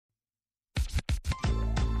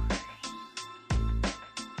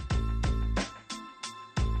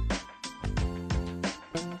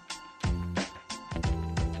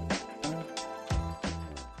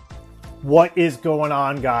What is going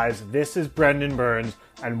on, guys? This is Brendan Burns,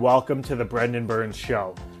 and welcome to the Brendan Burns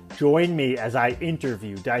Show. Join me as I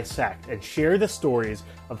interview, dissect, and share the stories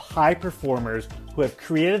of high performers who have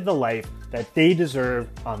created the life that they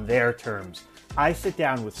deserve on their terms. I sit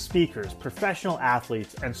down with speakers, professional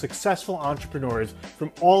athletes, and successful entrepreneurs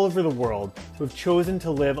from all over the world who have chosen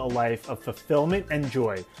to live a life of fulfillment and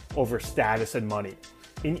joy over status and money.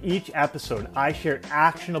 In each episode, I share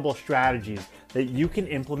actionable strategies that you can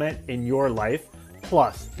implement in your life,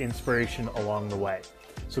 plus inspiration along the way.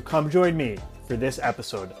 So come join me for this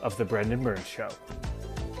episode of The Brendan Burns Show.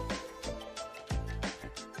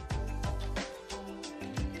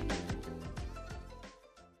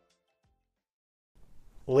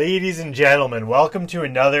 Ladies and gentlemen, welcome to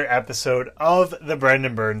another episode of The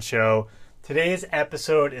Brendan Burns Show. Today's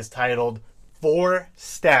episode is titled 4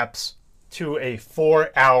 Steps to a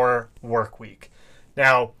 4-Hour Work Week.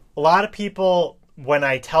 Now, a lot of people, when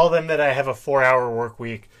I tell them that I have a 4-hour work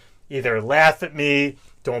week, either laugh at me,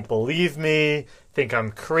 don't believe me, think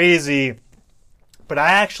I'm crazy, but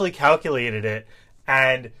I actually calculated it,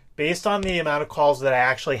 and based on the amount of calls that I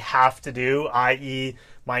actually have to do, i.e.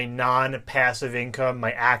 my non-passive income,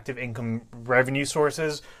 my active income revenue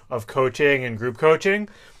sources of coaching and group coaching,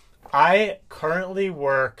 I currently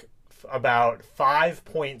work about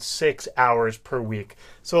 5.6 hours per week.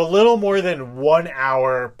 So a little more than 1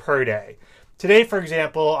 hour per day. Today, for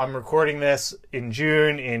example, I'm recording this in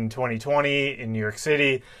June in 2020 in New York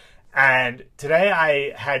City. And today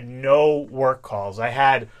I had no work calls. I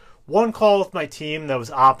had one call with my team that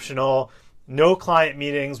was optional, no client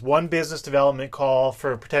meetings, one business development call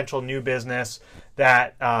for a potential new business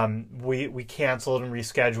that we canceled and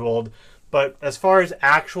rescheduled. But as far as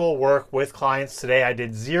actual work with clients today, I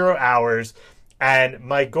did 0 hours. And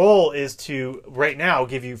my goal is to, right now,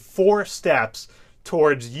 give you 4 steps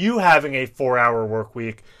towards you having a 4-hour work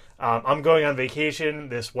week. I'm going on vacation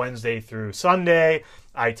this Wednesday through Sunday.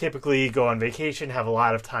 I typically go on vacation, have a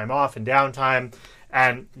lot of time off and downtime.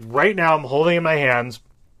 And right now I'm holding in my hands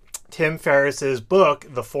Tim Ferriss's book,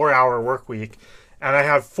 The 4-Hour Work Week. And I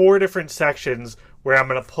have 4 different sections where I'm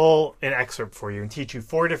going to pull an excerpt for you and teach you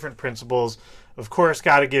 4 different principles. Of course,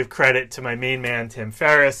 got to give credit to my main man, Tim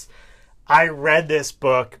Ferriss. I read this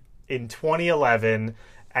book in 2011,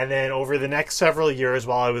 and then over the next several years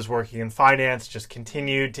while I was working in finance, just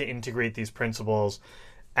continued to integrate these principles.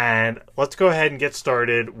 And let's go ahead and get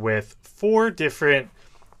started with 4 different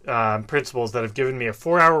principles that have given me a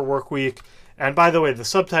 4-hour work week. And by the way, the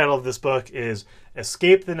subtitle of this book is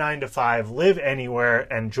Escape the 9-to-5, Live Anywhere,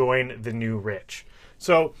 and Join the New Rich.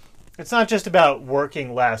 So it's not just about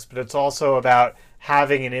working less, but it's also about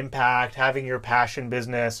having an impact, having your passion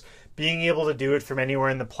business, being able to do it from anywhere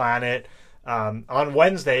in the planet. On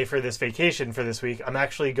Wednesday for this vacation for this week, I'm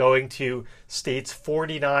actually going to states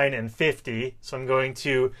 49 and 50. So I'm going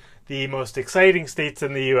to the most exciting states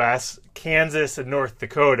in the U.S., Kansas and North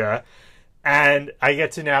Dakota. And I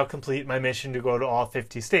get to now complete my mission to go to all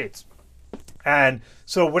 50 states. And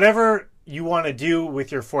so whatever you want to do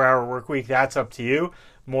with your 4-hour work week, that's up to you.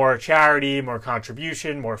 More charity, more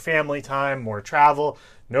contribution, more family time, more travel,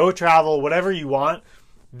 no travel, whatever you want.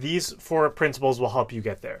 These 4 principles will help you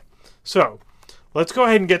get there. So let's go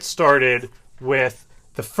ahead and get started with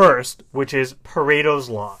the first, which is Pareto's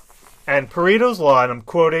Law. And Pareto's Law, and I'm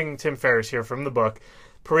quoting Tim Ferriss here from the book,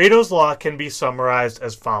 Pareto's Law can be summarized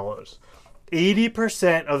as follows.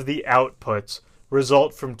 80% of the outputs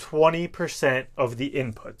result from 20% of the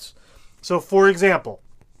inputs. So for example,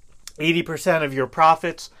 80% of your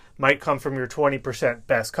profits might come from your 20%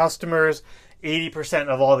 best customers. 80%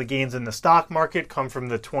 of all the gains in the stock market come from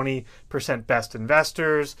the 20% best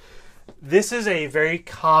investors. This is a very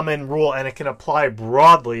common rule, and it can apply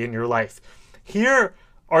broadly in your life. Here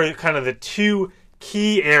are kind of the 2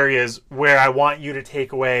 key areas where I want you to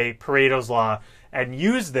take away Pareto's Law and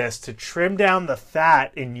use this to trim down the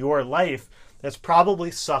fat in your life that's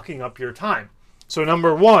probably sucking up your time. So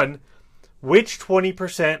number 1, which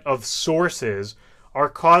 20% of sources are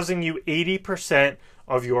causing you 80%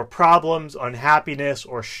 of your problems, unhappiness,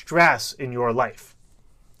 or stress in your life?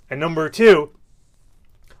 And number 2,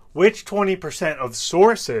 which 20% of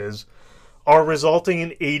sources are resulting in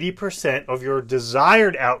 80% of your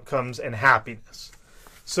desired outcomes and happiness?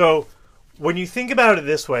 So when you think about it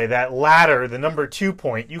this way, that latter, the number 2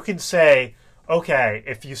 point, you can say, okay,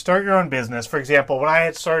 if you start your own business, for example, when I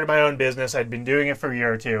had started my own business, I'd been doing it for a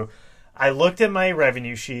year or 2. I looked at my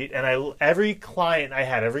revenue sheet, and every client I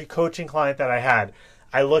had, every coaching client that I had,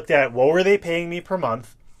 I looked at what were they paying me per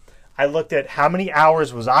month. I looked at how many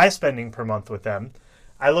hours was I spending per month with them.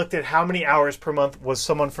 I looked at how many hours per month was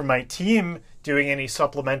someone from my team doing any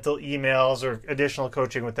supplemental emails or additional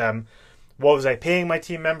coaching with them. what was I paying my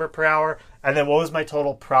team member per hour, and then what was my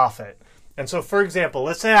total profit. And so, for example,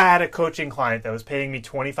 let's say I had a coaching client that was paying me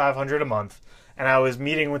 $2,500 a month, and I was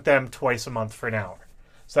meeting with them twice a month for an hour.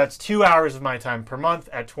 So that's 2 hours of my time per month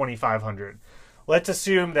at $2,500. Let's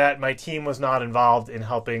assume that my team was not involved in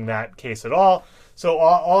helping that case at all. So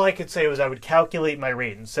all I could say was I would calculate my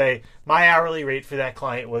rate and say my hourly rate for that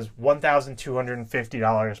client was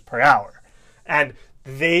 $1,250 per hour. And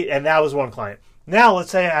that was one client. Now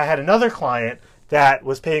let's say I had another client that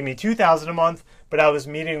was paying me $2,000 a month, but I was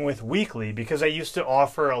meeting with weekly because I used to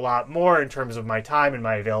offer a lot more in terms of my time and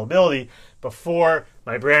my availability before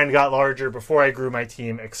my brand got larger, before I grew my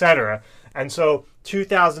team, etc. And so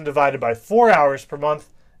 2,000 divided by 4 hours per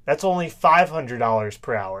month, that's only $500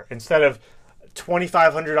 per hour instead of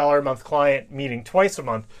 $2,500 a month client meeting twice a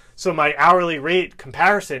month. So my hourly rate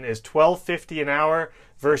comparison is $1,250 an hour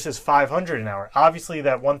versus $500 an hour. Obviously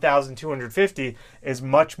that $1,250 is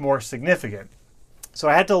much more significant. So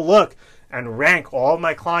I had to look and rank all of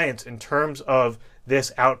my clients in terms of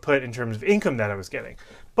this output, in terms of income that I was getting.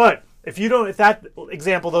 But if that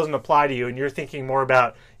example doesn't apply to you and you're thinking more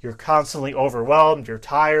about you're constantly overwhelmed, you're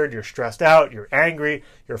tired, you're stressed out, you're angry,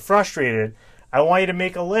 you're frustrated, I want you to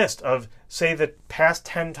make a list of, say, the past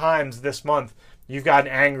 10 times this month you've gotten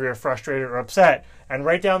angry or frustrated or upset, and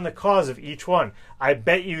write down the cause of each one. I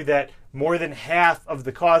bet you that more than half of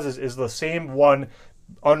the causes is the same one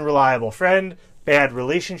unreliable friend, bad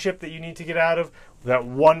relationship that you need to get out of, that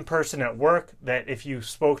one person at work that if you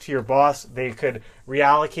spoke to your boss, they could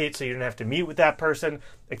reallocate so you didn't have to meet with that person,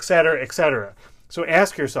 etc., etc. So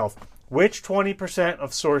ask yourself, which 20%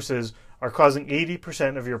 of sources are causing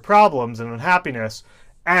 80% of your problems and unhappiness,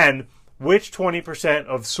 and which 20%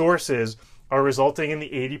 of sources are resulting in the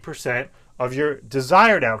 80% of your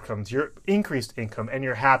desired outcomes, your increased income, and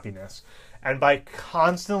your happiness. And by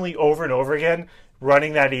constantly over and over again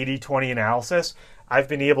running that 80-20 analysis, I've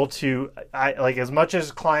been able to, as much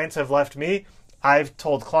as clients have left me, I've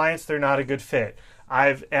told clients they're not a good fit.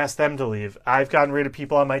 I've asked them to leave. I've gotten rid of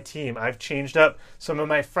people on my team. I've changed up some of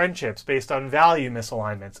my friendships based on value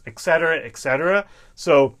misalignments, etc., etc.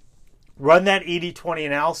 So run that 80-20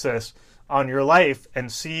 analysis on your life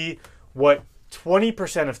and see what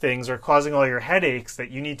 20% of things are causing all your headaches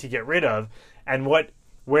that you need to get rid of, and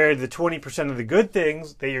where the 20% of the good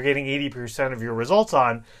things that you're getting 80% of your results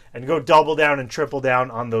on, and go double down and triple down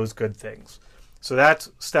on those good things. So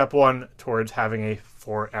that's step one towards having a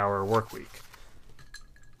 4-hour work week.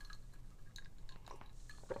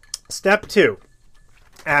 Step two,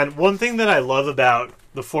 and one thing that I love about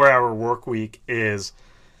the 4-hour work week is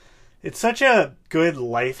it's such a good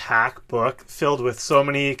life hack book filled with so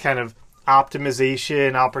many kind of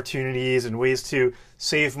optimization opportunities and ways to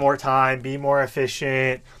save more time, be more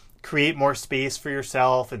efficient, create more space for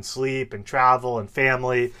yourself and sleep and travel and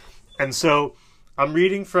family. And so I'm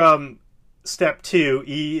reading from step 2,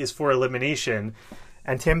 E is for elimination.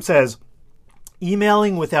 And Tim says,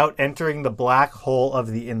 emailing without entering the black hole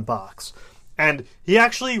of the inbox. And he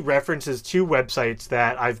actually references 2 websites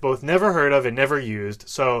that I've both never heard of and never used.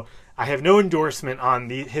 So I have no endorsement on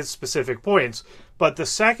his specific points. But the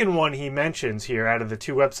second one he mentions here out of the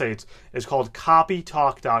 2 websites is called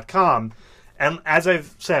copytalk.com. And as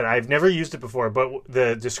I've said, I've never used it before, but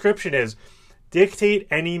the description is, dictate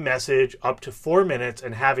any message up to 4 minutes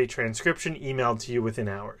and have a transcription emailed to you within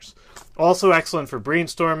hours. Also excellent for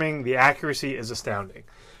brainstorming. The accuracy is astounding.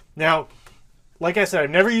 Now, like I said,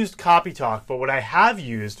 I've never used CopyTalk, but what I have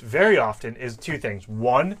used very often is 2 things.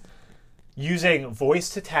 One, using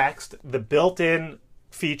voice to text, the built-in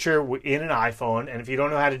feature in an iPhone. And if you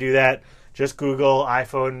don't know how to do that, just Google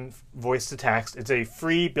iPhone voice to text. It's a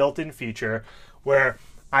free built-in feature where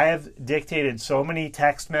I have dictated so many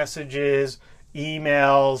text messages,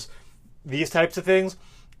 emails, these types of things.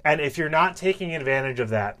 And if you're not taking advantage of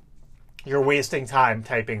that, you're wasting time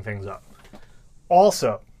typing things up.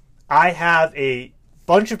 Also, I have a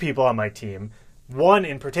bunch of people on my team. One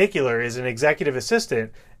in particular is an executive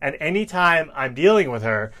assistant, and anytime I'm dealing with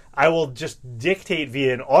her, I will just dictate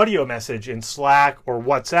via an audio message in Slack or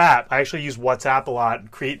WhatsApp. I actually use WhatsApp a lot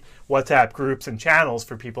and create WhatsApp groups and channels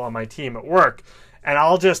for people on my team at work. And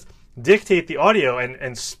I'll just dictate the audio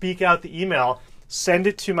and speak out the email, send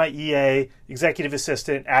it to my EA, executive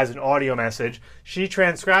assistant, as an audio message. She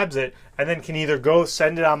transcribes it and then can either go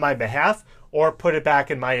send it on my behalf or put it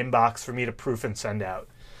back in my inbox for me to proof and send out.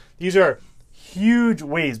 These are huge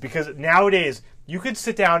ways, because nowadays you could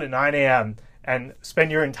sit down at 9 a.m. and spend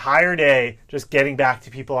your entire day just getting back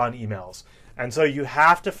to people on emails. And so you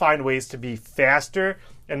have to find ways to be faster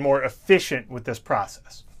and more efficient with this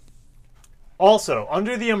process. Also,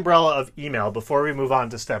 under the umbrella of email, before we move on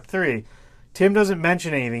to step 3, Tim doesn't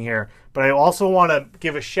mention anything here, but I also want to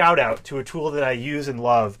give a shout out to a tool that I use and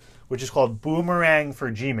love, which is called Boomerang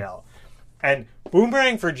for Gmail. And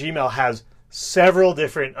Boomerang for Gmail has several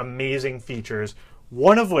different amazing features,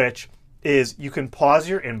 one of which is you can pause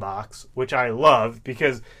your inbox, which I love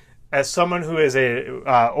because as someone who is a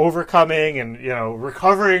overcoming and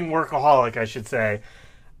recovering workaholic, I should say,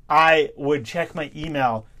 I would check my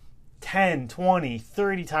email 10, 20,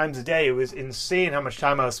 30 times a day. It was insane how much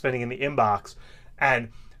time I was spending in the inbox. And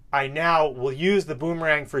I now will use the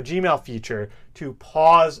Boomerang for Gmail feature to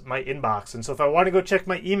pause my inbox. And so if I want to go check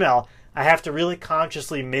my email, I have to really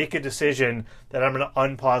consciously make a decision that I'm going to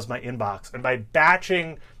unpause my inbox. And by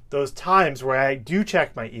batching those times where I do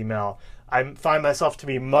check my email, I find myself to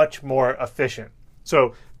be much more efficient.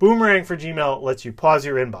 So Boomerang for Gmail lets you pause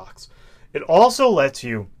your inbox. It also lets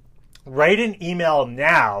you write an email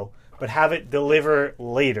now, but have it deliver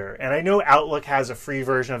later. And I know Outlook has a free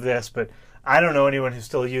version of this, but I don't know anyone who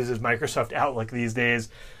still uses Microsoft Outlook these days.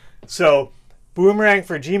 So Boomerang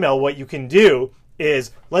for Gmail, what you can do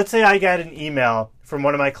is, let's say I got an email from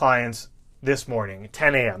one of my clients this morning at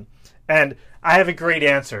 10 a.m. and I have a great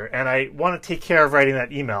answer and I want to take care of writing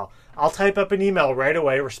that email. I'll type up an email right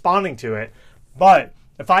away responding to it. But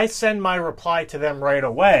if I send my reply to them right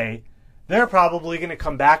away, they're probably going to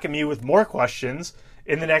come back at me with more questions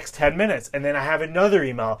in the next 10 minutes. And then I have another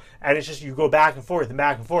email. And it's just you go back and forth and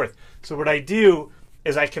back and forth. So what I do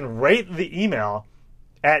is I can write the email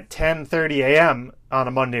at 10:30 a.m. on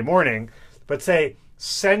a Monday morning, but say,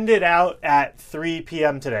 send it out at 3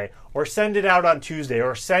 p.m. today, or send it out on Tuesday,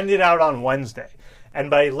 or send it out on Wednesday. And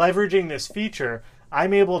by leveraging this feature,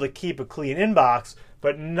 I'm able to keep a clean inbox,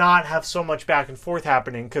 but not have so much back and forth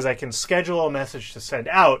happening because I can schedule a message to send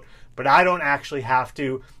out, but I don't actually have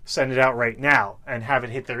to send it out right now and have it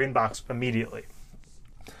hit their inbox immediately.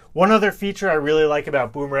 One other feature I really like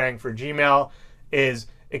about Boomerang for Gmail is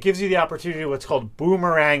it gives you the opportunity to what's called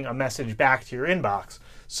boomerang a message back to your inbox.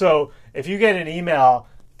 So if you get an email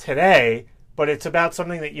today, but it's about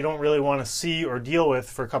something that you don't really want to see or deal with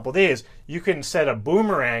for a couple days, you can set a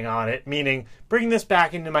boomerang on it, meaning bring this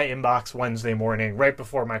back into my inbox Wednesday morning, right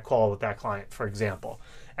before my call with that client, for example.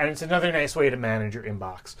 And it's another nice way to manage your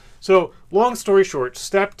inbox. So long story short,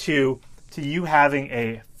 step 2 to you having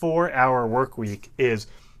a 4-hour work week is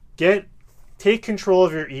take control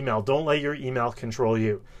of your email. Don't let your email control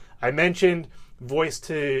you. I mentioned voice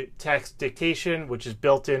to text dictation, which is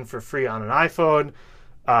built in for free on an iPhone.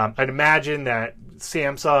 I'd imagine that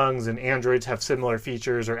Samsungs and Androids have similar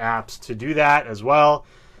features or apps to do that as well.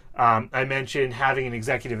 I mentioned having an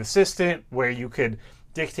executive assistant where you could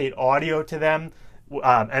dictate audio to them.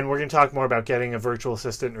 And we're going to talk more about getting a virtual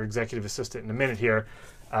assistant or executive assistant in a minute here.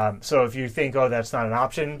 So if you think, oh, that's not an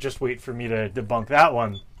option, just wait for me to debunk that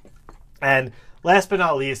one. And last but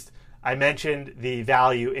not least, I mentioned the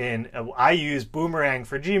value in, I use Boomerang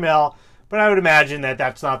for Gmail, but I would imagine that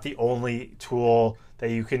that's not the only tool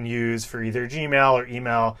that you can use for either Gmail or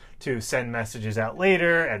email to send messages out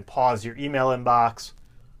later and pause your email inbox.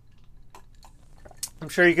 I'm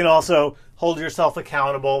sure you can also hold yourself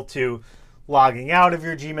accountable to logging out of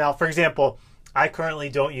your Gmail. For example, I currently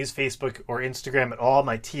don't use Facebook or Instagram at all.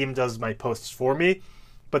 My team does my posts for me,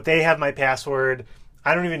 but they have my password.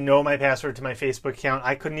 I don't even know my password to my Facebook account.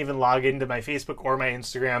 I couldn't even log into my Facebook or my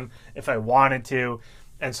Instagram if I wanted to.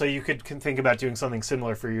 And so you can think about doing something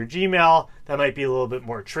similar for your Gmail. That might be a little bit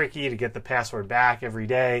more tricky to get the password back every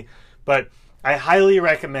day. But I highly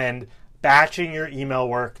recommend batching your email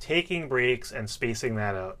work, taking breaks, and spacing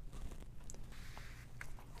that out.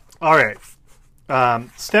 All right.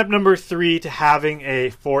 Step number 3 to having a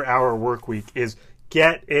 4-hour work week is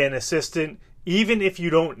get an assistant, even if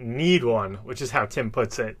you don't need one, which is how Tim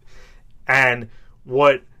puts it. And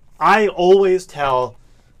what I always tell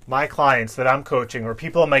my clients that I'm coaching or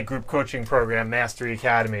people in my group coaching program, Mastery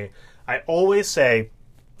Academy, I always say,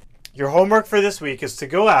 your homework for this week is to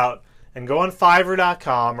go out and go on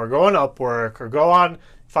Fiverr.com or go on Upwork or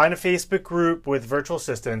find a Facebook group with virtual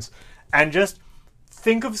assistants and just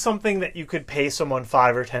think of something that you could pay someone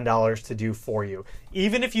 $5 or $10 to do for you.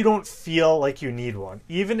 Even if you don't feel like you need one,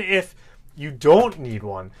 even if you don't need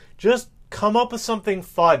one, just come up with something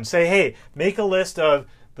fun. Say, hey, make a list of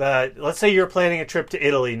let's say you're planning a trip to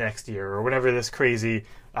Italy next year or whenever this crazy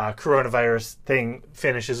coronavirus thing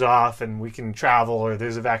finishes off and we can travel or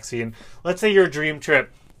there's a vaccine. Let's say your dream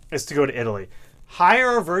trip is to go to Italy.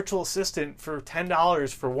 Hire a virtual assistant for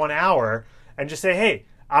 $10 for 1 hour and just say, hey,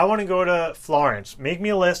 I want to go to Florence. Make me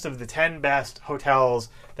a list of the 10 best hotels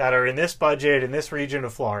that are in this budget, in this region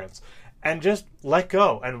of Florence. And just let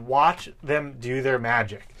go and watch them do their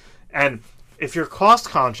magic. And if you're cost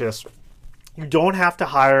conscious, You don't have to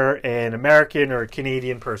hire an American or a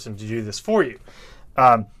Canadian person to do this for you.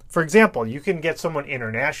 For example, you can get someone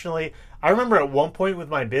internationally. I remember at one point with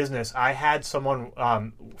my business, I had someone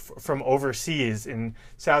from overseas in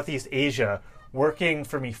Southeast Asia working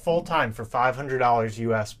for me full time for $500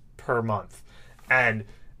 US per month. And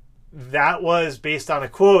that was based on a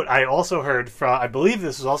quote I also heard from, I believe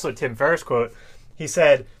this is also a Tim Ferriss quote. He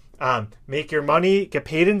said, make your money, get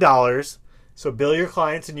paid in dollars, so bill your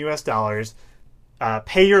clients in US dollars,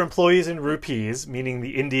 pay your employees in rupees, meaning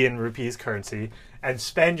the Indian rupees currency, and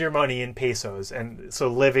spend your money in pesos. And so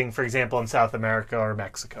living, for example, in South America or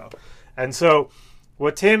Mexico. And so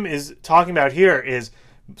what Tim is talking about here is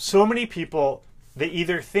so many people, they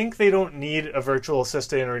either think they don't need a virtual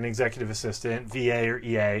assistant or an executive assistant, VA or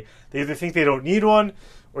EA. They either think they don't need one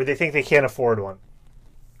or they think they can't afford one.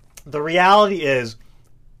 The reality is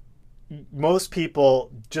most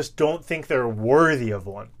people just don't think they're worthy of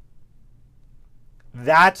one.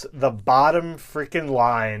 That's the bottom freaking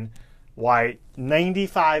line why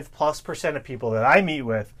 95+% of people that I meet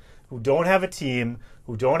with who don't have a team,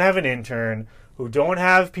 who don't have an intern, who don't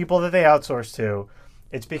have people that they outsource to,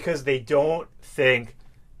 it's because they don't think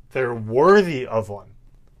they're worthy of one.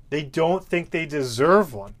 They don't think they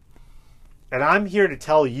deserve one. And I'm here to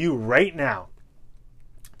tell you right now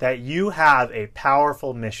that you have a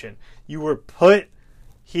powerful mission. You were put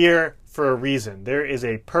here for a reason. There is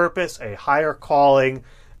a purpose, a higher calling,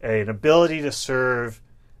 an ability to serve,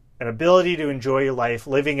 an ability to enjoy your life,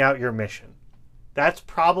 living out your mission. That's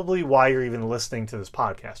probably why you're even listening to this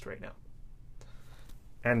podcast right now.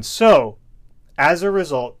 And so, as a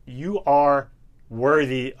result, you are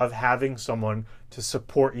worthy of having someone to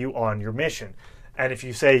support you on your mission. And if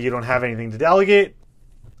you say you don't have anything to delegate,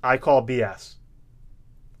 I call BS.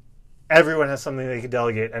 Everyone has something they can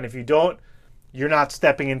delegate. And if you don't, you're not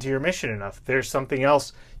stepping into your mission enough. There's something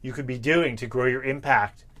else you could be doing to grow your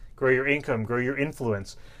impact, grow your income, grow your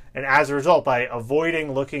influence. And as a result, by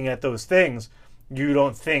avoiding looking at those things, you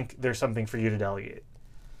don't think there's something for you to delegate.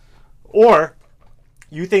 Or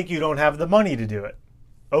you think you don't have the money to do it.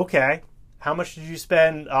 Okay, how much did you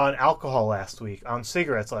spend on alcohol last week, on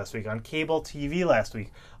cigarettes last week, on cable TV last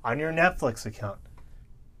week, on your Netflix account?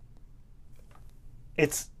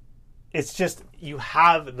 It's just, you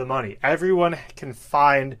have the money. Everyone can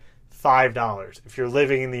find $5. If you're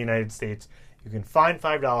living in the United States, you can find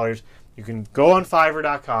 $5. You can go on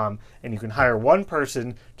Fiverr.com and you can hire one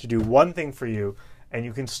person to do one thing for you, and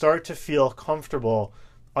you can start to feel comfortable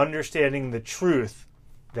understanding the truth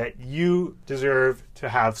that you deserve to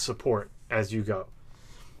have support as you go.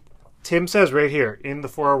 Tim says right here in the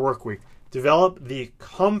 4-Hour Workweek, develop the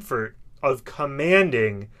comfort of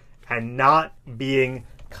commanding and not being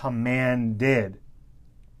commanded.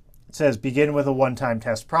 It says begin with a one-time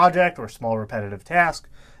test project or small repetitive task.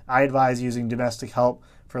 I advise using domestic help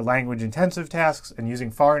for language-intensive tasks and using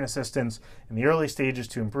foreign assistance in the early stages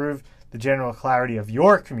to improve the general clarity of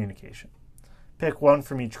your communication. Pick one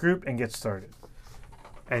from each group and get started.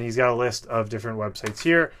 And he's got a list of different websites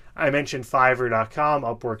here. I mentioned Fiverr.com,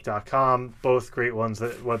 Upwork.com, both great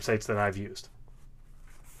websites that I've used.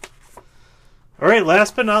 All right,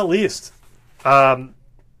 last but not least,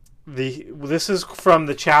 this is from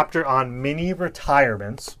the chapter on mini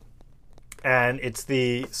retirements, and it's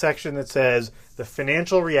the section that says the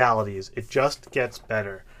financial realities. It just gets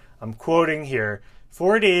better. I'm quoting here: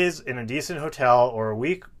 4 days in a decent hotel or a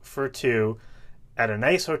week for two at a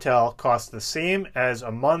nice hotel costs the same as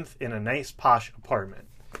a month in a nice posh apartment.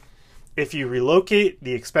 If you relocate,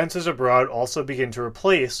 the expenses abroad also begin to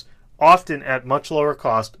replace, often at much lower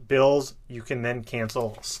cost, bills you can then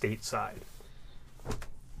cancel stateside.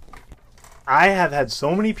 I have had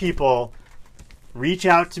so many people reach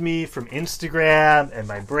out to me from Instagram and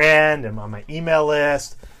my brand and on my email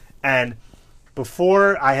list, and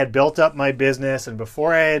before I had built up my business and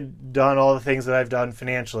before I had done all the things that I've done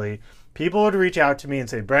financially, people would reach out to me and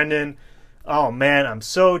say, Brendan, oh man, I'm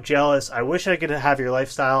so jealous. I wish I could have your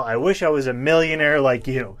lifestyle. I wish I was a millionaire like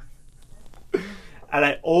you. And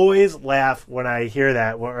I always laugh when I hear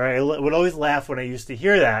that, or I would always laugh when I used to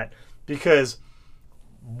hear that, because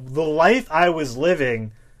the life I was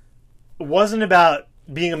living wasn't about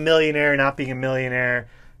being a millionaire, not being a millionaire,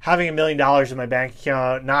 having $1 million in my bank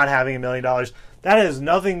account, not having $1 million. That has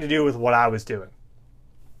nothing to do with what I was doing.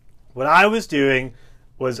 What I was doing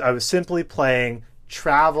was I was simply playing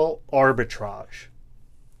travel arbitrage.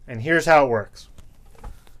 And here's how it works.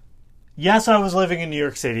 Yes, I was living in New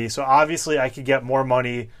York City, so obviously I could get more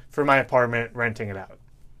money for my apartment renting it out.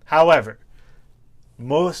 However,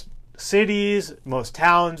 most cities, most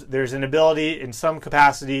towns, there's an ability in some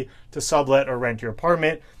capacity to sublet or rent your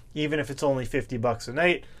apartment, even if it's only $50 a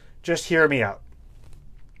night. just hear me out.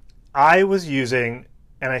 I was using,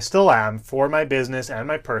 and I still am, for my business and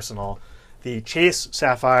my personal, the Chase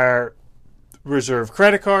Sapphire Reserve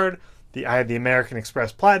credit card. I had the American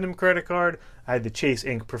Express Platinum credit card. I had the Chase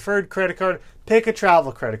Ink Preferred credit card. Pick a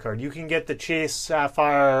travel credit card. You can get the Chase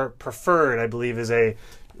Sapphire Preferred, I believe, is a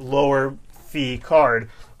lower fee card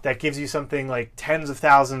that gives you something like tens of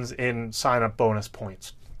thousands in sign-up bonus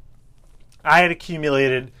points. I had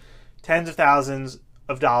accumulated tens of thousands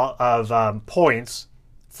of points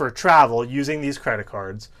for travel using these credit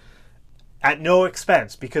cards at no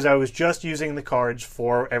expense because I was just using the cards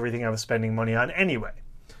for everything I was spending money on anyway.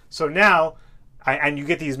 So now, and you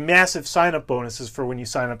get these massive sign-up bonuses for when you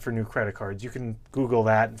sign up for new credit cards. You can Google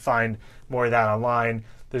that and find more of that online.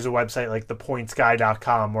 There's a website like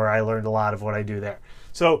thepointsguy.com where I learned a lot of what I do there.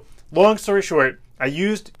 So, long story short, I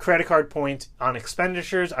used credit card points on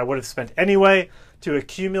expenditures I would have spent anyway to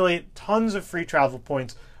accumulate tons of free travel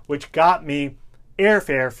points, which got me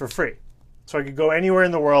airfare for free. So I could go anywhere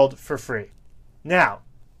in the world for free. Now,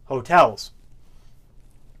 hotels.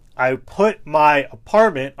 I put my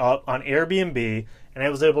apartment up on Airbnb and I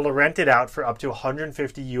was able to rent it out for up to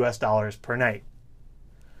 $150 per night.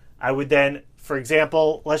 I would then, for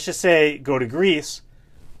example, let's just say go to Greece,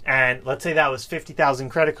 and let's say that was 50,000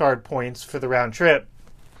 credit card points for the round trip.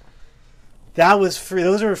 That was free.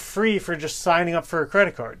 Those are free for just signing up for a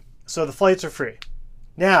credit card. So the flights are free.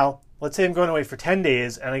 Now, let's say I'm going away for 10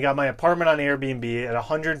 days and I got my apartment on Airbnb at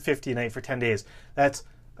 $150 a night for 10 days. That's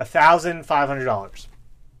 $1,500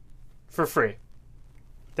 for free.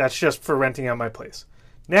 That's just for renting out my place.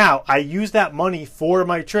 Now, I use that money for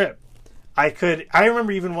my trip. I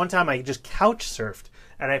remember even one time I just couch surfed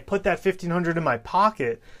and I put that $1,500 in my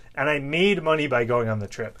pocket and I made money by going on the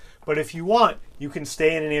trip. But if you want, you can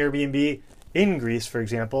stay in an Airbnb in Greece, for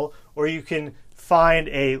example, or you can find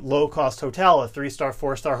a low-cost hotel, a 3-star,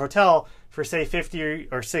 4-star hotel for, say, $50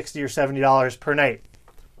 or $60 or $70 per night.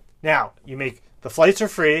 Now, the flights are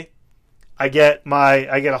free. I get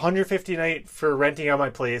 $150 a night for renting out my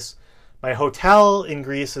place. My hotel in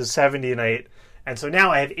Greece is $70 a night. And so now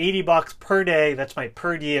I have $80 per day. That's my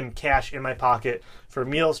per diem cash in my pocket for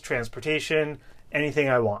meals, transportation, anything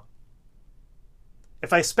I want.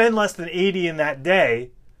 If I spend less than $80 in that day,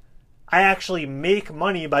 I actually make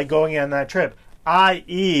money by going on that trip,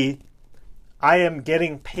 i.e., I am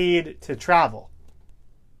getting paid to travel.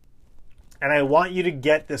 And I want you to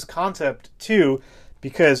get this concept too,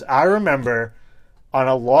 because I remember on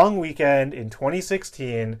a long weekend in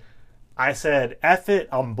 2016, I said, F it,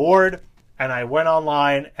 I'm bored. And I went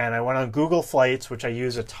online and I went on Google Flights, which I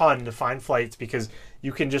use a ton to find flights because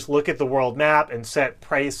you can just look at the world map and set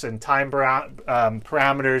price and time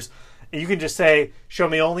parameters. And you can just say, show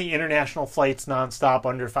me only international flights nonstop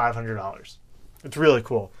under $500. It's really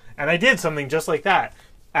cool. And I did something just like that.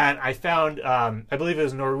 And I found, I believe it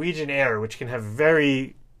was Norwegian Air, which can have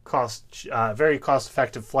very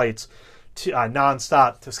cost-effective flights to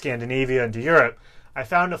nonstop to Scandinavia and to Europe. I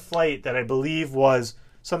found a flight that I believe was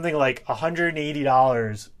something like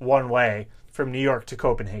 $180 one way from New York to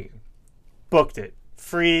Copenhagen. Booked it.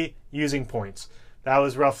 Free, using points. That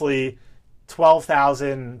was roughly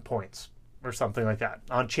 12,000 points or something like that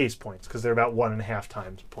on Chase points because they're about 1.5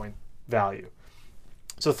 times point value.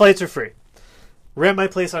 So flights are free. Rent my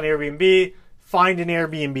place on Airbnb, find an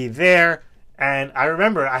Airbnb there, and I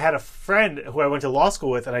remember I had a friend who I went to law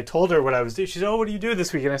school with and I told her what I was doing. She said, oh, what do you do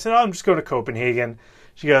this weekend? I said, oh, I'm just going to Copenhagen.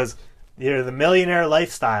 She goes, the millionaire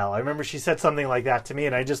lifestyle. I remember she said something like that to me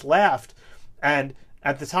and I just laughed. And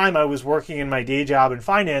at the time I was working in my day job in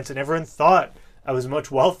finance and everyone thought I was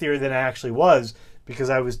much wealthier than I actually was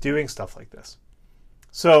because I was doing stuff like this.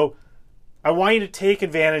 So I want you to take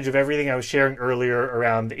advantage of everything I was sharing earlier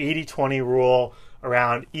around the 80-20 rule,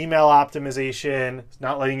 around email optimization,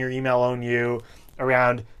 not letting your email own you,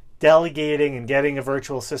 around delegating and getting a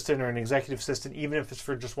virtual assistant or an executive assistant, even if it's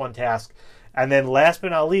for just one task. And then last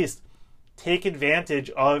but not least, take advantage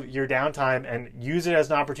of your downtime and use it as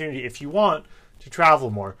an opportunity if you want to travel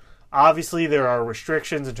more. Obviously, there are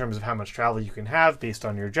restrictions in terms of how much travel you can have based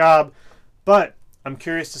on your job, but I'm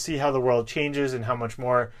curious to see how the world changes and how much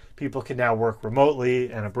more people can now work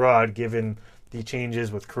remotely and abroad given the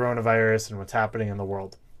changes with coronavirus and what's happening in the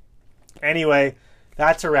world. Anyway,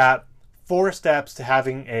 that's a wrap. 4 steps to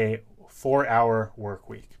having a 4-hour work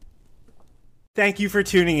week. Thank you for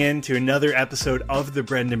tuning in to another episode of The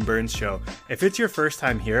Brendan Burns Show. If it's your first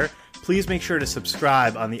time here, please make sure to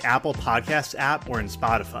subscribe on the Apple Podcasts app or in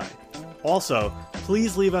Spotify. Also,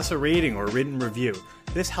 please leave us a rating or written review.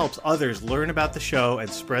 This helps others learn about the show and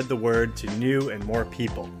spread the word to new and more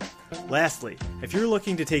people. Lastly, if you're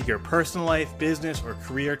looking to take your personal life, business, or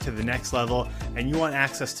career to the next level and you want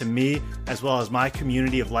access to me as well as my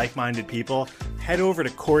community of like-minded people, head over to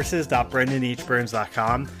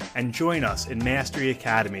courses.brendanhburns.com and join us in Mastery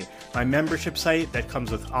Academy, my membership site that comes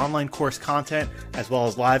with online course content as well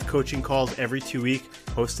as live coaching calls every 2 weeks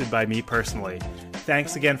hosted by me personally.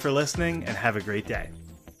 Thanks again for listening and have a great day.